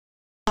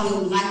We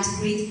would like to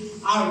greet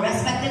our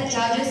respected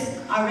judges,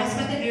 our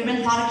respected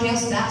Reverend Father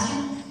Chaos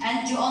Sebastian,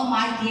 and to all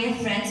my dear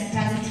friends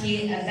present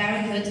here, a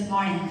very good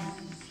morning.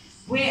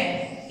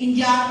 Where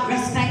India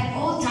respects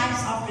all types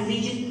of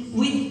religion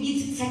with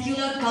its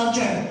secular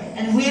culture,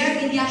 and where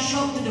India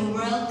showed to the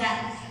world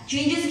that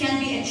changes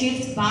can be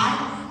achieved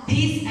by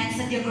peace and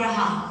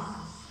satyagraha.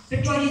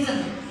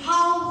 Patriotism,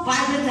 how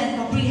vibrant and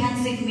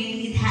comprehensive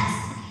meaning it has.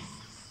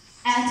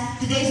 And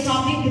today's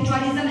topic,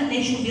 patriotism and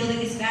nation building,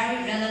 is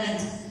very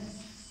relevant.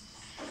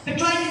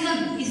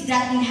 Patriotism is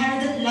that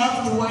inherited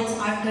love towards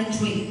our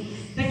country.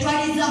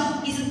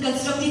 Patriotism is a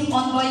constructive,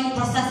 ongoing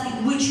process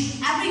in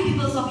which every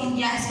peoples of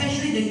India,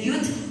 especially the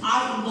youth,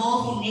 are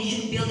involved in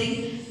nation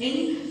building,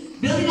 in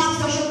building up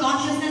social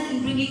consciousness,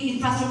 in bringing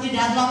infrastructure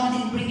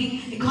development, in bringing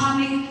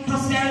economic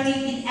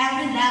prosperity in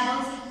every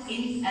level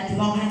in a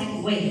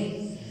democratic way.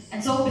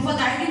 And so, before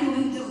directly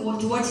moving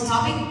towards the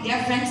topic,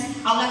 dear friends,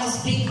 I would like to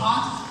speak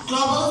on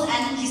global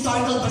and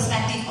historical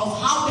perspective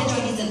of how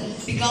patriotism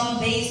became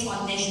based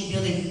on nation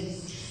building.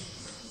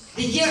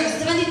 The year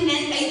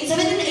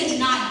 1789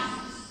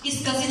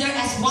 is considered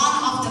as one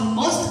of the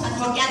most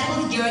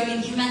unforgettable years in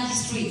human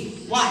history.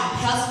 Why?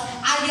 Because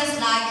ideas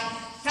like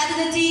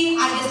fraternity,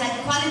 ideas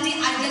like equality,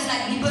 ideas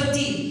like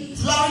liberty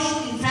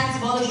flourished in French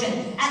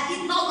Revolution. And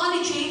it not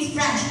only changed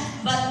French,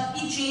 but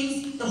it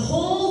changed the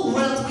whole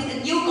world with a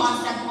new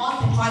concept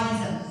called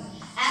patriotism.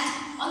 And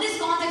on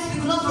this context, we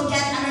could not forget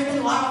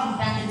American War of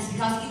Independence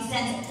because it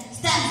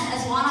stands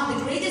as one of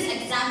the greatest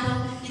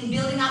examples in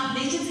building up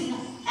nations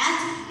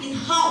and in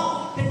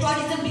how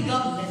patriotism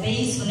became the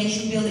base for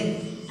nation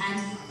building. And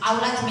I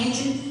would like to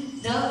mention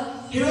the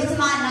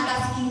Hiroshima and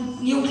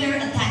Nagasaki nuclear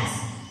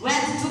attacks, where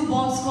the two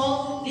bombs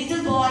called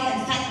Little Boy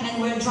and Fat Man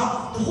were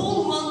dropped. The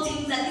whole world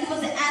thinks that it was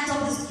the end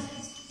of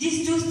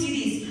these two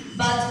cities,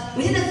 but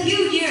within a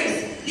few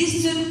years,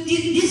 these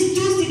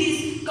two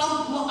cities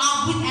come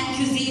up with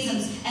enthusiasm,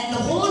 and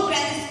the whole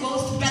credit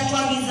goes to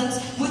patriotism,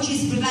 which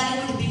is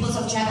prevailing with the peoples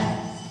of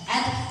Japan.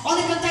 And on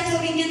the context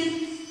of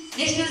Indian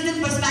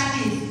nationalism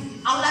perspective,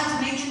 I would like to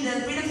mention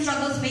the freedom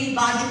struggles made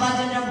by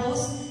Subhash Chandra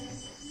Bose,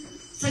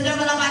 Sardar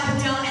Vallabhbhai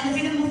Patel, and the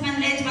freedom movement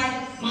led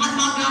by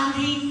Mahatma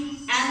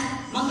Gandhi and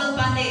Mangal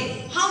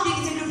Pandey. How they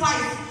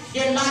sacrificed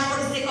their life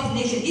for the sake of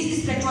nation. This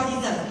is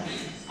patriotism.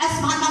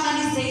 As Mahatma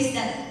Gandhi says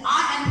that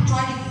I am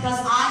patriotic because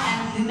I am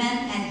human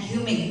and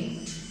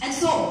humane. And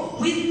so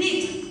we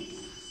need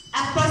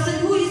a person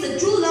who is a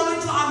true lover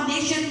to our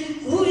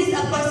nation, who is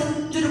a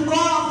person to the core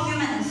of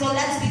human. So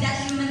let's be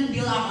that human and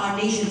build up our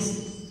nations.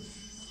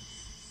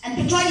 And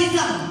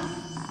patriotism,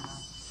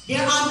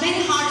 there are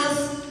many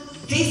hurdles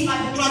faced by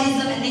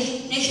patriotism and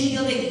nation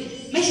building.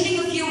 Mentioning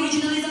a few: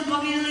 regionalism,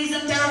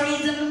 communalism,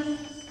 terrorism,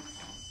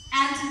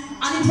 and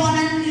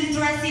unemployment,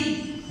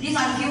 illiteracy. These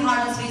are a few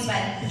hurdles faced by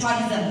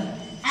patriotism.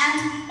 And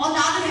on the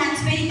other hand,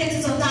 spending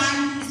taxes of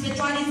time is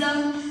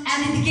patriotism, and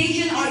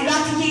education or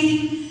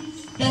eradicating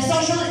the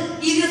social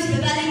evils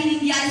prevailing in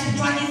India is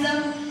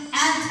patriotism,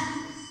 and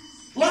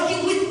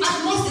working with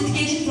utmost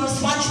dedication for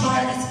Swachh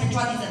Bharat is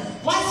patriotism.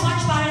 Why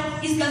Swachh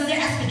Bharat is considered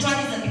as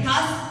patriotism?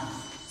 Because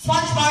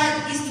Swachh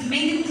Bharat is to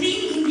maintain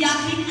clean India,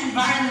 clean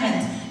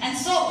environment. And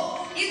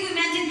so, if we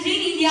maintain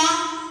clean India,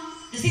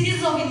 the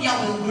citizens of India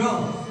will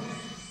grow.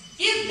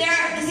 If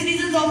the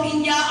citizens of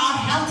India are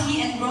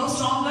healthy and grow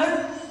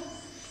stronger,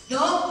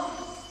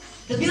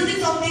 the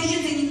buildings of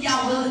nations in India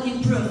will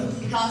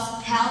improve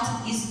because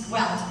health is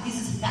wealth.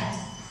 This is a fact.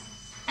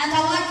 And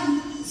I would like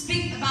to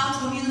speak about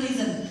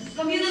communalism.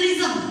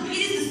 Communalism, it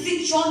is the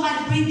seed shown by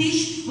the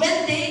British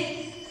when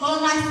they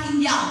colonized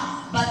India,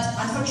 but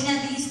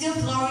unfortunately it still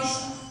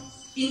flourished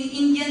in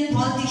Indian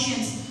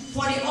politicians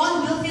for their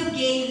own willful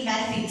gain and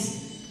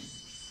benefits.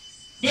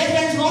 Their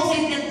friends will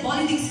say that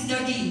politics is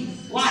dirty.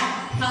 Why?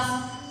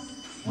 Because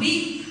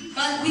we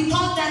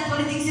thought that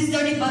politics is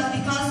dirty, but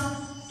because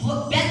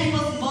bad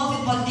people involved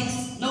in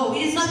politics. No,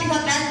 it is not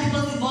because bad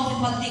people involved in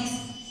politics.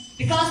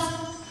 Because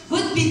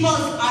good people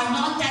are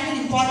not that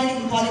important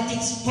in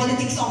politics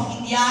of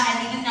India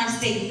and even our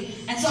state.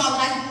 And so I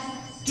would like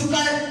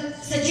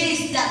to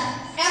suggest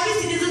that every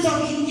citizen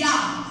of India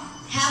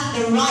have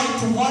the right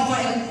to vote for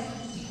a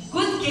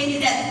good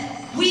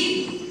candidate.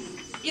 We,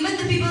 even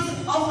the people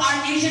of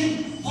our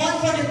nation,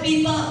 vote for the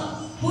people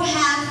who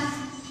have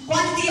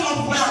quantity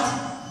of wealth,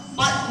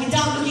 but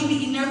without looking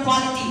the inner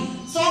quality.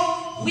 So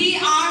we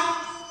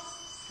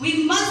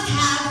must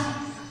have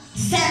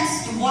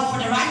sense to vote for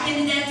the right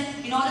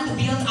candidate in order to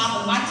build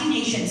our mighty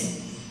nations.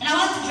 And I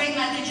want to direct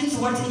my attention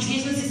towards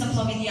educational systems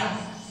of India.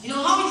 You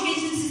know how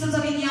educational systems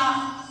of India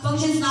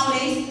functions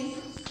nowadays?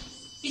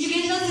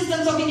 Educational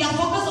systems of India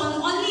focus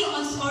only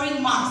on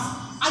scoring marks.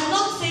 I do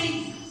not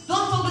say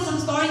don't focus on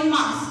scoring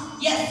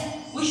marks. Yes,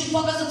 we should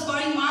focus on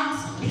scoring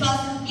marks because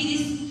it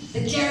is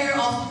the career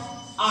of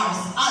us.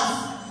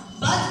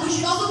 But we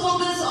should also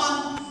focus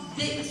on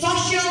the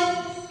social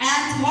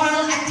and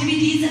moral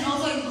activities and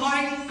also in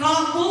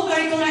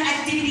co-curricular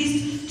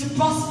activities to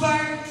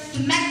prosper, to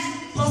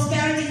make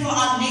prosperity for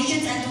our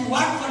nations and to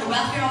work for the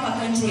welfare of our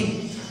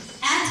country.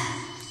 And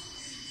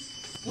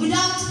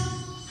without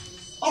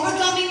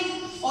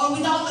overcoming or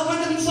without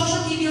overcoming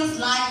social evils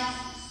like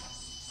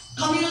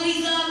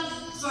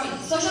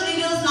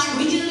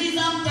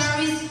regionalism,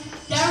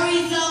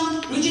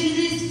 terrorism,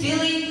 regionalist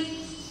feeling.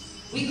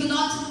 We could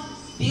not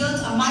build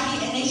a mighty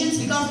nations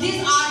because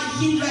these are the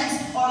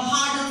hindrances or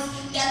hurdles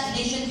that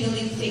nation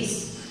building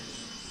face.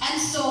 And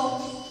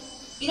so,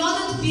 in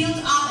order to build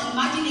up a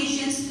mighty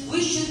nations,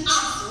 we should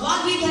ask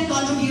what we can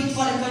contribute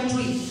for the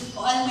country.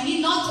 And we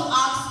need not to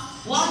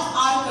ask what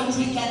our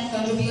country can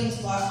contribute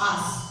for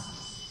us.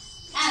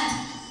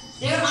 And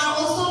there are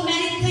also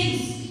many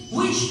things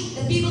which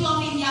the people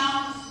of India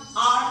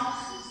are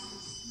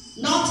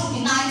not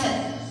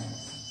united.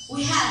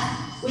 We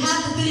have the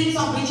feelings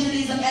of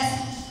regionalism, as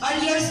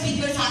earlier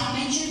speakers have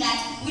mentioned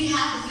that we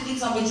have the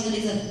feelings of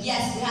regionalism.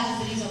 Yes, we have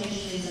the feelings of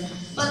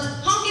regionalism. But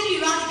how can we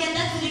eradicate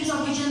that feelings of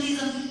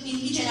regionalism in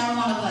each and every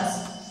one of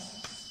us?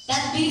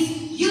 That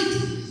means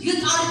youth.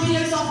 Youth are the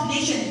pillars of the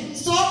nation.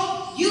 So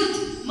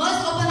youth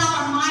must open up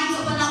our minds,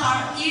 open up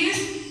our ears,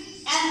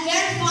 and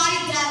verify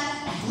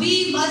that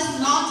we must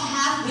not